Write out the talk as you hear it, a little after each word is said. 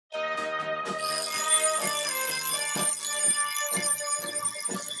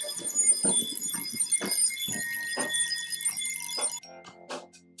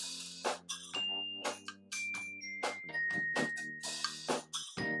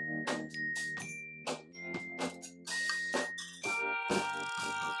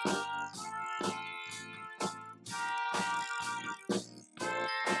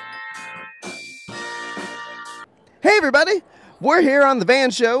everybody. We're here on the Van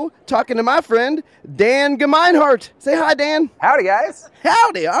Show talking to my friend, Dan Gemeinhart. Say hi, Dan. Howdy, guys.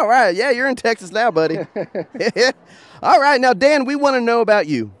 Howdy. All right. Yeah, you're in Texas now, buddy. All right. Now, Dan, we want to know about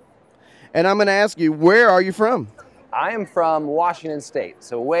you. And I'm going to ask you, where are you from? I am from Washington State,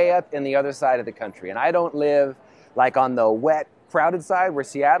 so way up in the other side of the country. And I don't live like on the wet, crowded side where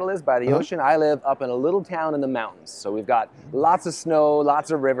Seattle is by the ocean. I live up in a little town in the mountains. So we've got lots of snow, lots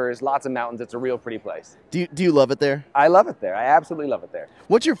of rivers, lots of mountains. It's a real pretty place. Do you love it there? I love it there. I absolutely love it there.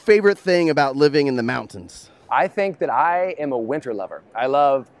 What's your favorite thing about living in the mountains? I think that I am a winter lover. I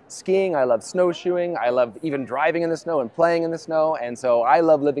love skiing, I love snowshoeing, I love even driving in the snow and playing in the snow. And so I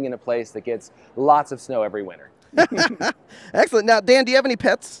love living in a place that gets lots of snow every winter. Excellent. Now, Dan, do you have any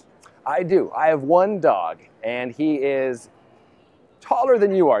pets? I do. I have one dog, and he is taller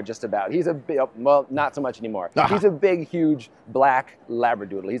than you are, just about. He's a big, well, not so much anymore. He's a big, huge black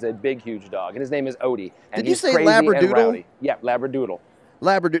Labradoodle. He's a big, huge dog, and his name is Odie. And Did you say crazy Labradoodle? and rowdy. Yeah, Labradoodle.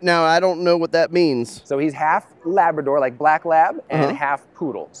 Labradoodle. Now, I don't know what that means. So he's half Labrador, like black lab, and half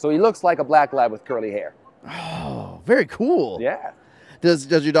poodle. So he looks like a black lab with curly hair. Oh, very cool. Yeah. Does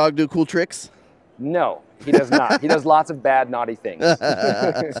your dog do cool tricks? No, he does not. He does lots of bad, naughty things.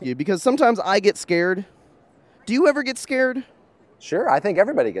 Because sometimes I get scared. Do you ever get scared? Sure, I think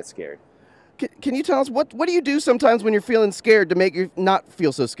everybody gets scared. Can you tell us, what do you do sometimes when you're feeling scared to make you not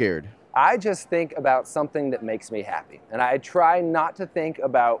feel so scared? I just think about something that makes me happy. And I try not to think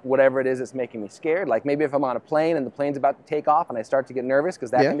about whatever it is that's making me scared. Like maybe if I'm on a plane and the plane's about to take off and I start to get nervous,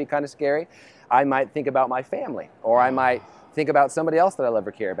 because that can be kind of scary, I might think about my family, or I might think about somebody else that I'll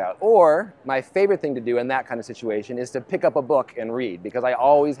ever care about. Or my favorite thing to do in that kind of situation is to pick up a book and read, because I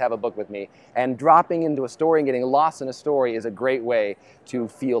always have a book with me. And dropping into a story and getting lost in a story is a great way to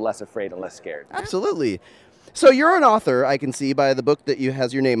feel less afraid and less scared. Absolutely. So you're an author, I can see, by the book that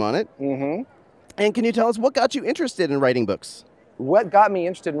has your name on it. Mm-hmm. And can you tell us what got you interested in writing books? What got me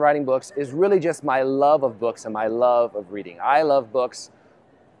interested in writing books is really just my love of books and my love of reading. I love books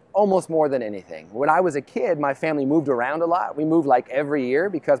almost more than anything. When I was a kid, my family moved around a lot. We moved like every year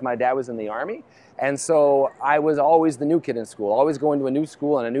because my dad was in the Army. And so I was always the new kid in school, always going to a new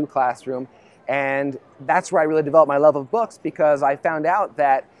school and a new classroom. And that's where I really developed my love of books, because I found out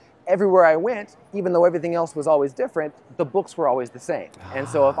that everywhere I went, even though everything else was always different, the books were always the same. And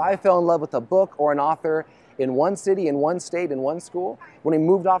so if I fell in love with a book or an author in one city, in one state, in one school, when we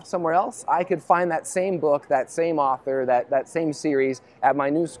moved off somewhere else, I could find that same book, that same author, that same series at my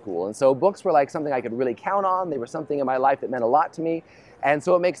new school. And so books were like something I could really count on. They were something in my life that meant a lot to me. And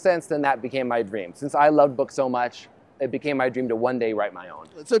so it makes sense, then that became my dream. Since I loved books so much, it became my dream to one day write my own.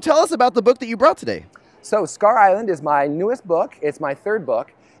 So tell us about the book that you brought today. So Scar Island is my newest book. It's my third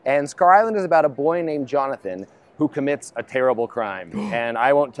book. And Scar Island is about a boy named Jonathan who commits a terrible crime. And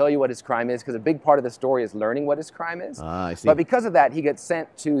I won't tell you what his crime is, because a big part of the story is learning what his crime is. I see. But because of that, he gets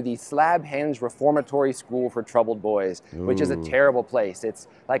sent to the Slabhenge Reformatory School for Troubled Boys, which is a terrible place. It's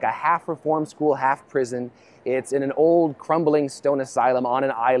like a half reform school, half prison. It's in an old crumbling stone asylum on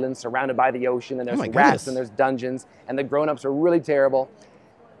an island surrounded by the ocean, and there's rats and there's dungeons, and the grown-ups are really terrible.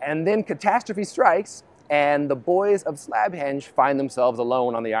 And then catastrophe strikes, and the boys of Slabhenge find themselves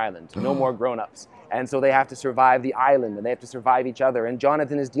alone on the island. No more grown-ups. And so they have to survive the island, and they have to survive each other. And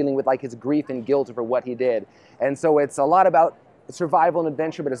Jonathan is dealing with like his grief and guilt over what he did. And so it's a lot about survival and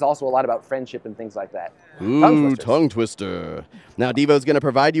adventure, but it's also a lot about friendship and things like that. Ooh, tongue twister. Now Devo's going to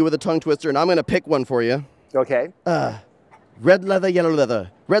provide you with a tongue twister, and I'm going to pick one for you. Okay. Red leather, yellow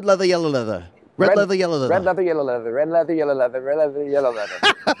leather. Red leather, yellow leather. Red leather, yellow leather. Red leather, yellow leather. Red leather, yellow leather. Red leather, yellow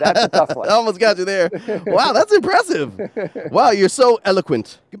leather. That's a tough one. I almost got you there. Wow, that's impressive. Wow, you're so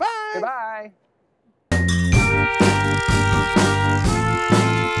eloquent. Goodbye. Goodbye.